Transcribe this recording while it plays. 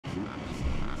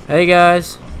Hey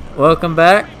guys, welcome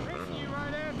back.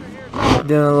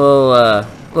 Doing a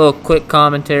little quick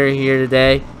commentary here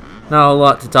today. Not a whole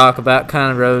lot to talk about.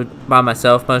 Kind of rode by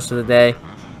myself most of the day.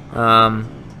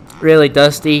 Really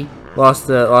dusty. Lost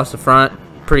the front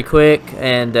pretty quick,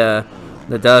 and the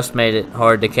dust made it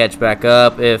hard to catch back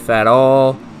up, if at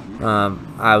all.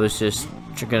 I was just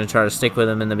gonna try to stick with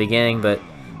them in the beginning, but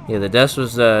yeah, the dust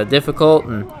was difficult,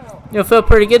 and felt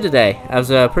pretty good today. I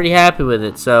was pretty happy with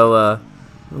it, so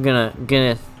I'm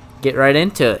gonna get right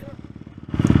into it.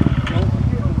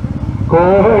 Go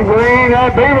ahead, green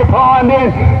that beaver pond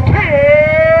in 10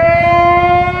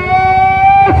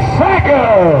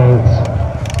 seconds.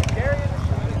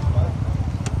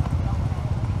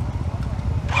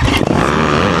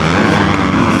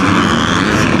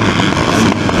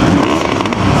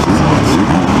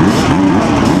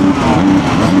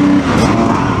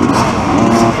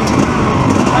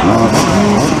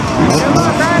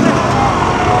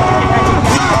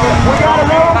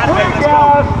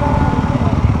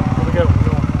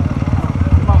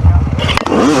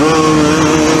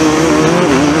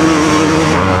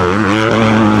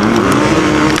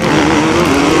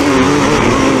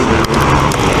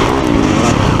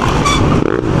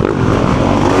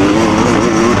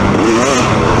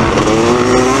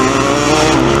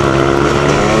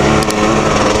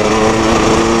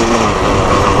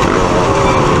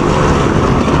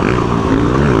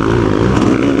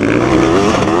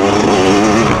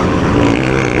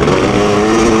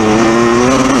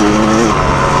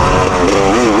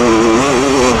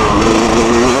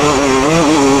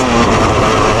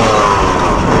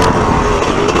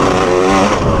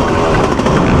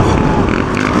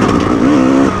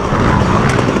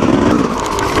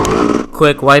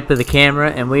 Quick wipe of the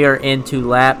camera, and we are into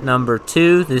lap number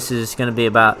 2. This is going to be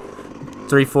about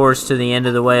 3/4 to the end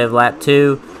of the way of lap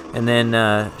 2, and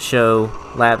then show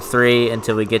lap 3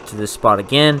 until we get to this spot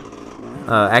again.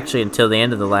 Actually, until the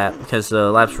end of the lap, because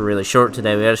the laps were really short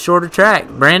today. We had a shorter track,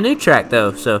 brand new track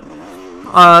though, so it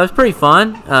was pretty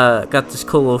fun. Got this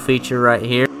cool little feature right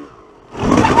here.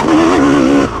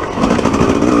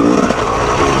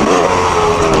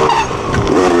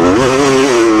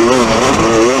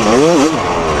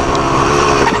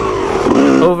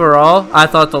 Overall, I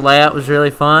thought the layout was really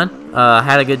fun.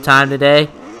 Had a good time today.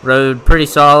 Rode pretty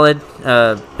solid.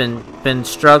 Been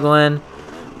struggling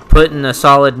putting a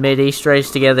solid Mideast race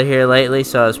together here lately,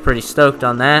 so I was pretty stoked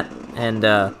on that. And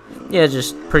yeah,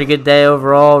 just pretty good day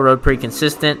overall. Rode pretty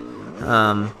consistent.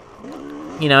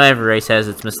 Every race has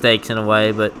its mistakes in a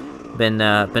way, but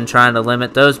been trying to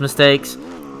limit those mistakes,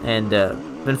 and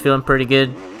been feeling pretty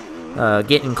good.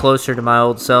 Getting closer to my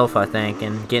old self, I think,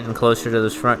 and getting closer to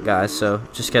those front guys. So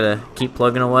just gotta keep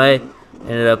plugging away.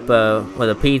 Ended up with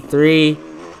a P3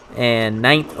 and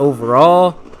 9th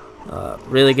overall.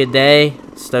 Really good day.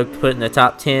 Stoked to put in the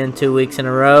top 10 2 weeks in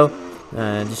a row.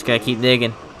 Just gotta keep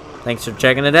digging. Thanks for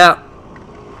checking it out.